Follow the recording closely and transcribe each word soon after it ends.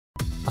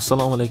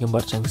Assalomu alaykum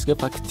barchangizga.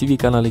 Fakt TV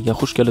kanaliga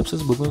xush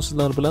kelibsiz. Bugun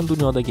sizlar bilan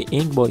dunyodagi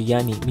eng boy,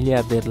 ya'ni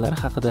milliarderlar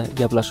haqida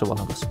gaplashib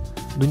olamiz.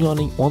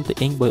 Dunyoning 10 ta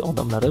eng boy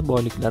odamlari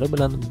boyliklari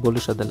bilan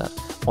bo'lishadilar.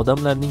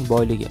 Odamlarning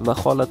boyligi va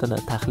holatini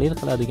tahlil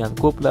qiladigan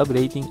ko'plab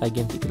reyting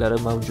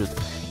agentliklari mavjud.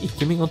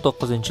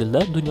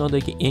 2019-yilda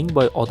dunyodagi eng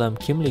boy odam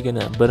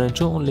kimligini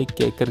birinchi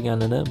o'nlikka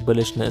kirganini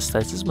bilishni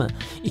istaysizmi?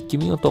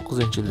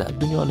 2019-yilda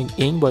dunyoning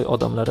eng boy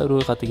odamlari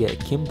ro'yxatiga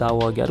kim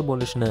da'vogar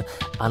bo'lishini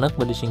aniq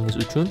bilishingiz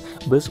uchun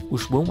biz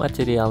ushbu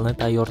materialni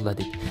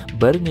tayyorladik.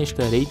 Bir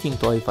nechta reyting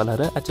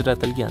toifalari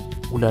ajratilgan.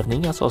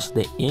 Ularning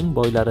asosida eng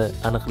boylari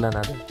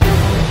aniqlanadi.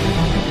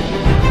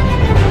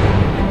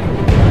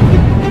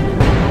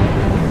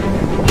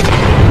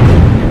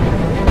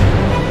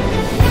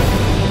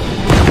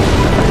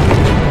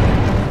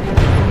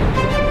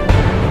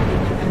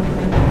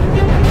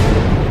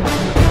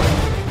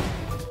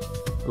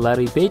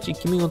 Larry Page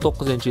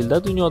 2019-yilda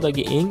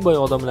dunyodagi eng boy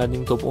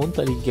odamlarning top 10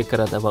 taligiga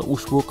kiradi va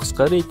ushbu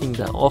qisqa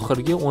reytingda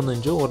oxirgi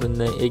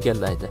 10-o'rinni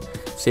egallaydi.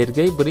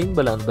 Sergey Brin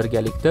bilan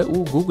birgalikda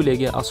u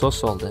Google'ga asos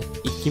soldi.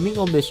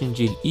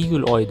 2015-yil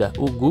iyul oyida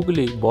u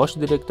Google bosh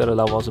direktori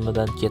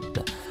lavozimidan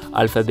ketdi.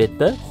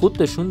 Alfabetda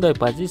xuddi shunday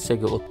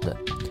pozitsiyaga o'tdi.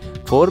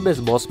 Forbes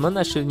bosma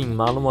nashrining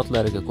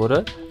ma'lumotlariga ko'ra,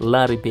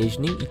 Larry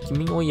Page'ning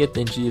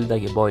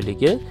 2017-yildagi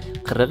boyligi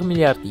 40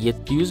 milliard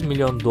 700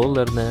 million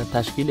dollarni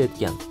tashkil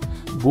etgan.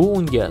 Bu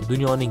unga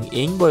dunyoning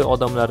eng boy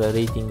odamlari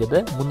reytingida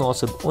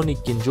munosib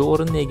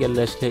 12-o'rinni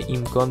egallashga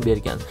imkon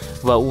bergan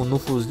va u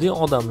nufuzli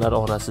odamlar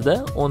orasida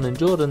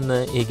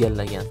 10-o'rinni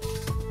egallagan.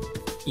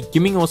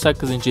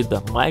 2018-yilda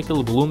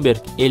Michael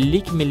Bloomberg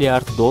 50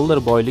 milliard dollar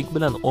boylik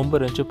bilan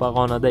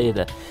 11-pog'onada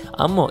edi.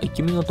 Ammo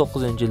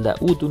 2019-yilda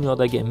u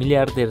dunyodagi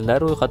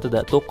milliarderlar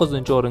ro'yxatida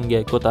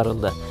 9-o'ringa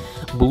ko'tarildi.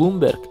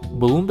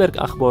 Bloomberg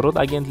axborot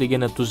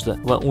agentligini tuzdi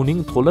va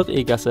uning to'liq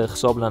egasi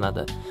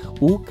hisoblanadi.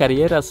 U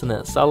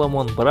karyerasini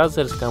Salomon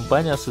Brothers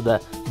kompaniyasida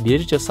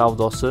birja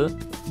savdosi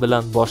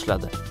bilan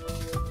boshladi.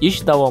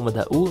 Ish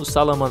davomida u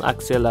Salomon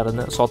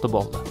aksiyalarini sotib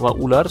oldi va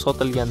ular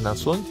sotilgandan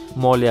so'ng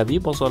moliyaviy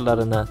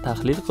bozorlarini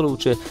tahlil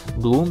qiluvchi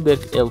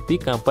Bloomberg LP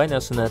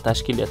kompaniyasini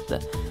tashkil etdi.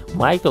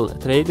 Michael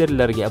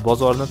treyderlarga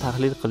bozorni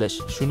tahlil qilish,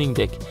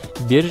 shuningdek,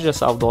 birja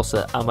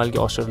savdosi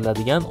amalga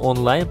oshiriladigan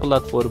onlayn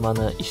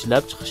platformani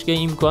ishlab chiqishga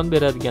imkon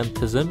beradigan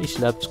tizim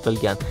ishlab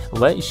chiqilgan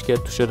va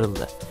ishga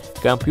tushirildi.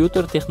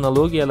 Kompyuter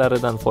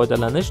texnologiyalaridan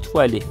foydalanish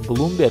tufayli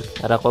Bloomberg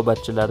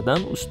raqobatchilardan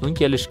ustun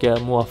kelishga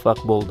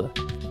muvaffaq bo'ldi.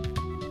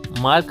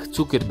 Mark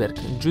Zuckerberg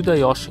juda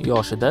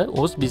yoshida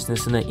o'z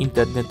biznesini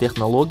internet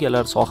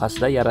texnologiyalar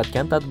sohasida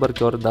yaratgan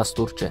tadbirkor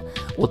dasturchi.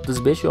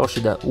 35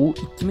 yoshida u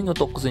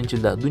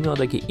 2019-yilda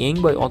dunyodagi eng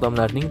boy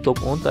odamlarning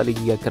top 10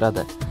 taligiga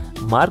kiradi.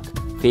 Mark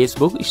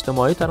Facebook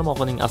ijtimoiy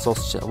tarmog'ining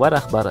asoschisi va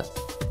rahbari.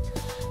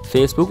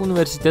 Facebook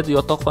universitet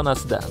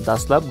yotoqxonasida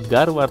dastlab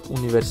Garvard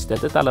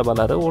universiteti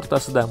talabalari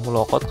o'rtasida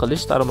muloqot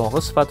qilish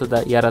tarmog'i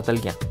sifatida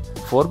yaratilgan.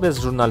 Forbes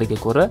jurnaliga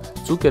ko'ra,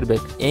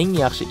 Zuckerberg eng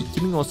yaxshi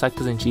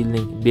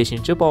 2018-yilning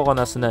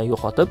 5-pog'onasini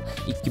yo'qotib,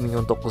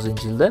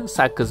 2019-yilda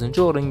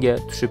 8-o'ringa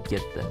tushib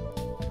ketdi.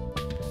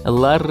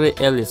 Larry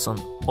Ellison,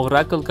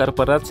 Oracle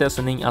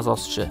korporatsiyasining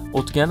asoschisi.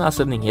 O'tgan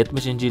asrning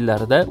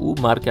 70-yillarida u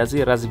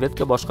markaziy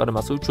razvedka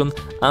boshqarmasi uchun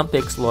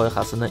Ampex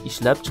loyihasini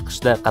ishlab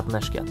chiqishda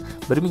qatnashgan.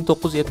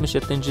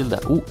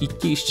 1977-yilda u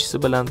ikki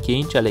ishchisi bilan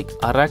keyinchalik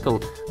Oracle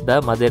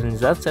da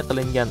modernizatsiya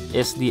qilingan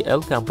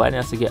SDL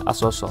kompaniyasiga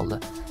asos soldi.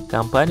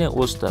 Kompaniya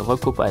o'sdi va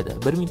ko'paydi.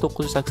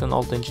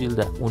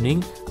 1986-yilda uning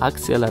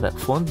aksiyalari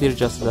fond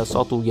birjasida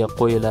sotuvga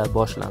qo'yila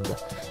boshlandi.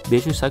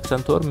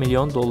 584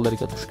 million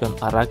dollarga tushgan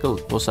Oracle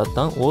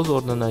to'satdan o'z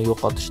o'rnini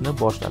yo'qotishni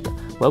boshladi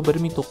va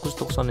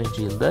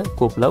 1990-yilda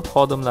ko'plab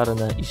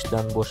xodimlarini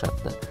ishdan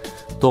bo'shatdi.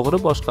 To'g'ri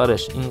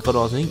boshqarish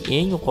inqirozning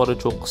eng yuqori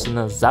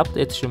cho'qqisini zabt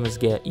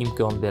etishimizga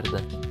imkon berdi.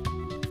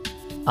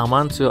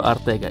 Amancio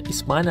Ortega,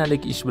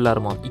 ispaniyalik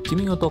ishbilarmon,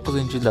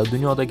 2019-yilda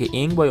dunyodagi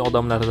eng boy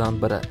odamlardan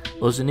biri.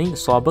 O'zining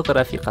sobiq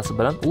rafiqasi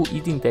bilan u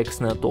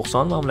Index'ni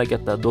 90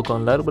 mamlakatda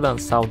do'konlar bilan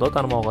savdo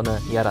tarmog'ini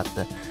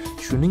yaratdi.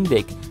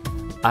 Shuningdek,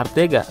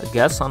 Ortega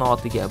gaz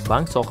sanoatiga,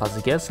 bank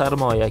sohasiga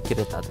sarmoya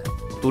kiritadi,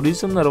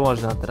 turizmni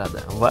rivojlantiradi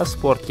va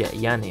sportga,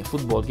 ya'ni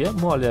futbolga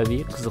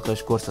moliyaviy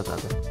qiziqish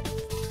ko'rsatadi.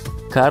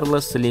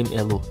 Carlos Slim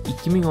Elu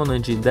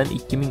 2010-yildan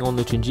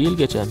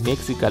 2013-yilgacha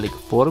meksikalik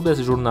Forbes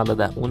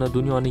jurnalida uni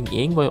dunyoning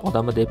eng boy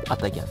odami deb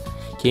atagan.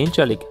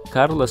 Keyinchalik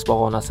Carlos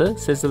pog'onasi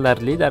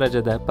sezilarli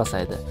darajada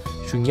pasaydi.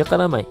 Shunga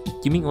qaramay,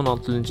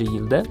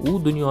 2016-yilda u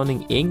dunyoning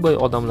eng boy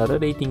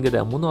odamlari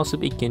reytingida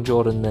munosib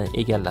 2-o'rinni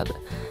egalladi.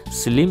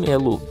 Slim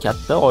Elu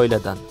katta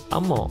oiladan,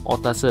 ammo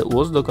otasi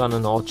o'z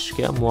do'konini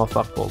ochishga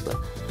muvaffaq bo'ldi.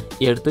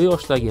 Erta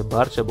yoshdagi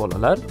barcha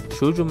bolalar,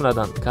 shu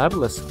jumladan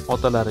Carlos,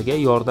 otalariga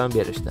yordam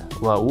berishdi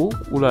va u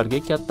ularga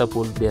katta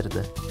pul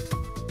berdi.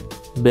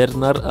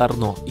 Bernard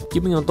Arnault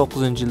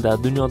 2019-yilda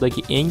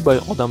dunyodagi eng boy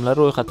odamlar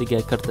ro'yxatiga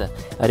kirdi.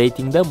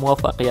 Reytingda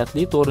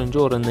muvaffaqiyatli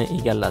 4-o'rinni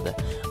egalladi.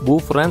 Bu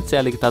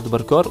fransiyalik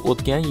tadbirkor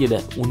o'tgan yili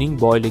uning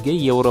boyligi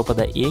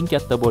Yevropada eng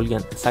katta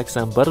bo'lgan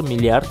 81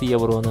 milliard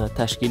yevroni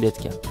tashkil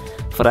etgan.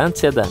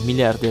 Fransiyada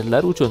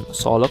milliarderlar uchun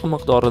soliq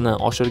miqdorini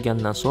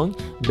oshirgandan so'ng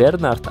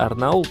Bernard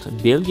Arnault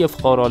Belgiya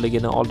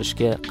fuqaroligini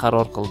olishga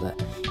qaror qildi.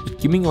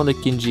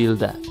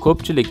 2012-yilda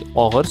ko'pchilik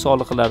og'ir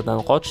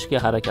soliqlardan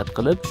qochishga harakat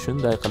qilib,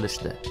 shunday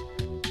qilishdi.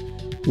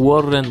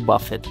 Warren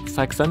Buffett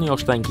 80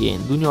 yoshdan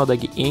keyin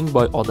dunyodagi eng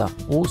boy odam.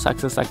 U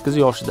 88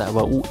 yoshda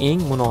va u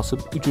eng munosib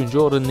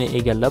 3-o'rinni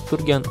egallab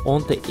turgan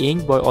 10 ta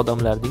eng boy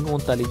odamlarning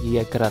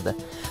 10taligiga kiradi.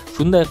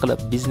 Shunday qilib,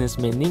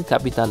 biznesmenning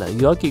kapitali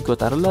yoki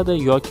ko'tariladi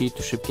yoki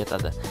tushib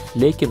ketadi.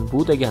 Lekin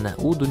bu degani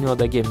u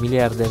dunyodagi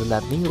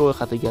milliarderlarning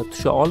ro'yxatiga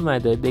tusha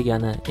olmaydi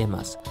degani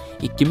emas.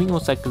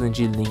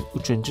 2018-yilning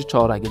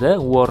 3-choragida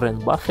Warren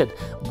Buffett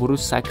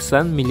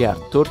 180 milliard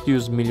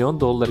 400 million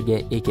dollarga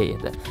ega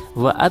edi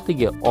va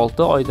atigi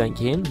 6 oydan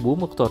keyin bu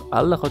miqdor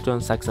allaqachon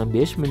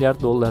 85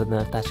 milliard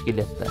dollarni tashkil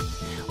etdi.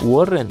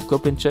 Warren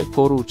ko'pincha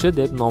ko'ruvchi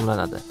deb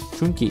nomlanadi,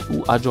 chunki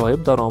u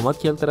ajoyib daromad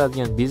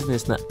keltiradigan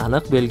biznesni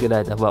aniq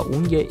belgilaydi va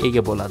unga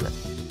ega bo'ladi.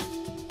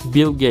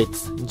 Bill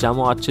Gates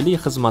jamoatchilik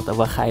xizmati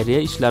va xayriya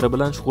ishlari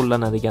bilan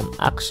shug'ullanadigan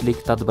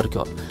AQShlik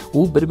tadbirkor.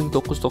 U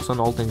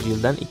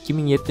 1996-yildan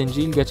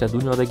 2007-yilgacha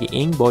dunyodagi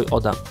eng boy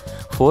odam.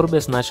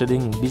 Forbes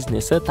nashrining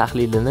biznesi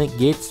tahlilini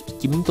Gates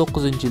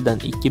 2009-yildan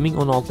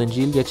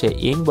 2016-yilgacha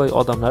eng boy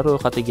odamlar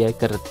ro'yxatiga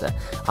kiritdi.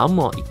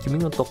 Ammo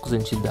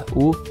 2019-yilda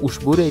u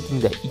ushbu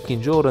reytingda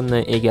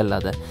 2-o'rinni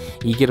egalladi.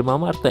 20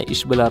 marta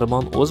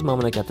ishbilarmon o'z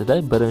mamlakatida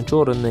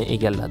 1-o'rinni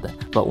egalladi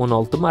va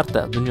 16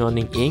 marta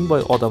dunyoning eng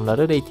boy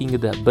odamlari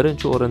reytingida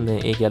 1-o'rinni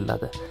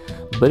egalladi.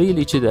 1 yil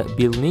ichida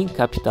Billning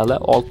kapitali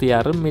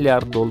 6,5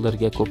 milliard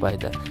dollarga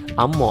ko'paydi.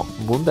 Ammo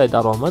bunday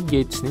daromad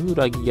Gatesning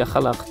yuragiga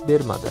xalaqit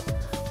bermadi.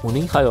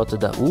 Uning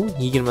hayotida u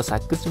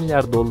 28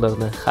 milliard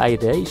dollarni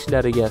xayriya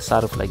ishlariga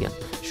sarflagan.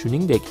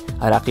 Shuningdek,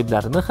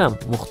 raqiblarini ham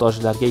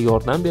muhtojlarga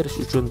yordam berish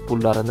uchun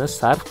pullarini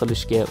sarf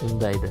qilishga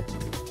undaydi.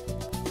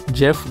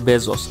 Jeff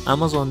Bezos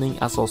Amazonning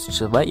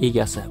asoschisi va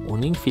egasi.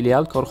 Uning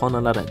filial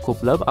korxonalari,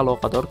 ko'plab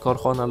aloqador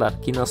korxonalar,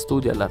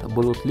 kinostudiyalar,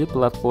 bulutli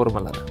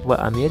platformalar va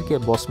Amerika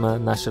bosma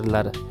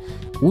nashrlari.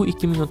 U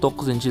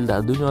 2009-yilda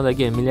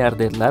dunyodagi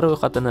milliarderlar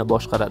ro'yxatini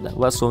boshqaradi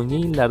va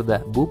so'nggi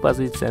yillarda bu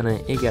pozitsiyani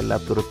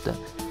egallab turibdi.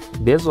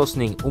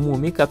 Bezosning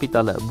umumiy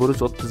kapitali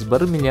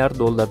 131 milliard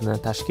dollarni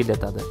tashkil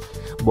etadi.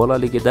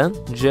 Bolaligidan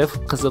Jeff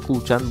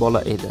qiziquvchan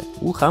bola edi.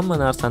 U hamma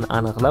narsani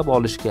aniqlab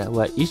olishga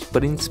va ish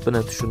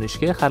prinsipini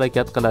tushunishga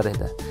harakat qilar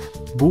edi.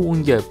 Bu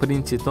unga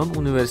Princeton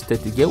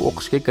universitetiga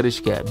o'qishga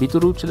kirishga,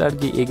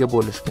 bitiruvchilarga ega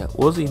bo'lishga,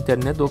 o'z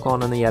internet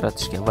do'konini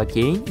yaratishga va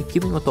keyin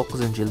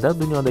 2009-yilda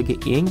dunyodagi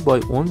eng boy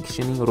 10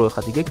 kishining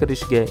ro'yxatiga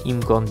kirishga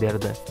imkon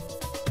berdi.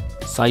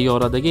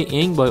 Sayyoradagi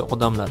eng boy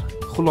odamlar.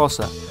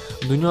 Xulosa: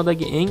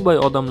 dunyodagi eng boy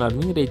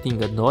odamlarning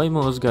reytingi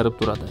doimo o'zgarib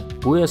turadi.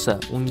 Bu esa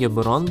unga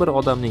biron bir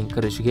odamning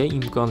kirishiga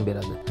imkon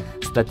beradi.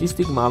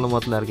 Statistik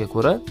ma'lumotlarga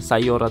ko'ra,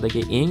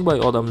 sayyoradagi eng boy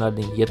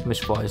odamlarning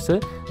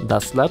 70%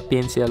 dastlab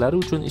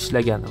pensiyalari uchun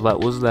ishlagan va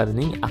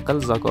o'zlarining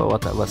aql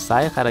zakovati va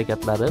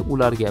sa'y-harakatlari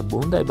ularga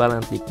bunday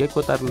balandlikka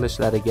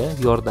ko'tarilishlariga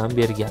yordam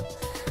bergan.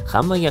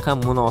 Hammaga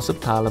ham munosib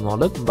ta'lim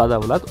olib,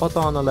 badavlat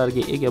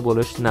ota-onalarga ega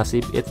bo'lish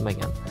nasib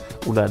etmagan.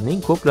 Ularning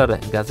ko'plari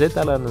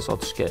gazetalarni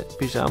sotishga,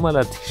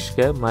 pijamalar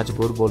tikishga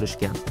majbur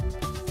bo'lishgan.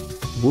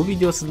 Bu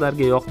video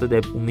sizlarga yoqdi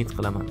deb umid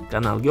qilaman.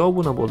 Kanalga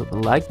obuna bo'lib,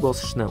 like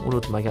bosishni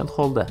unutmagan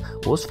holda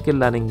o'z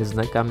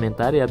fikrlaringizni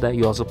kommentariyada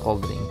yozib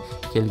qoldiring.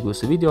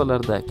 Kelgusi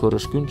videolarda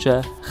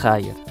ko'rishguncha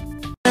xayr.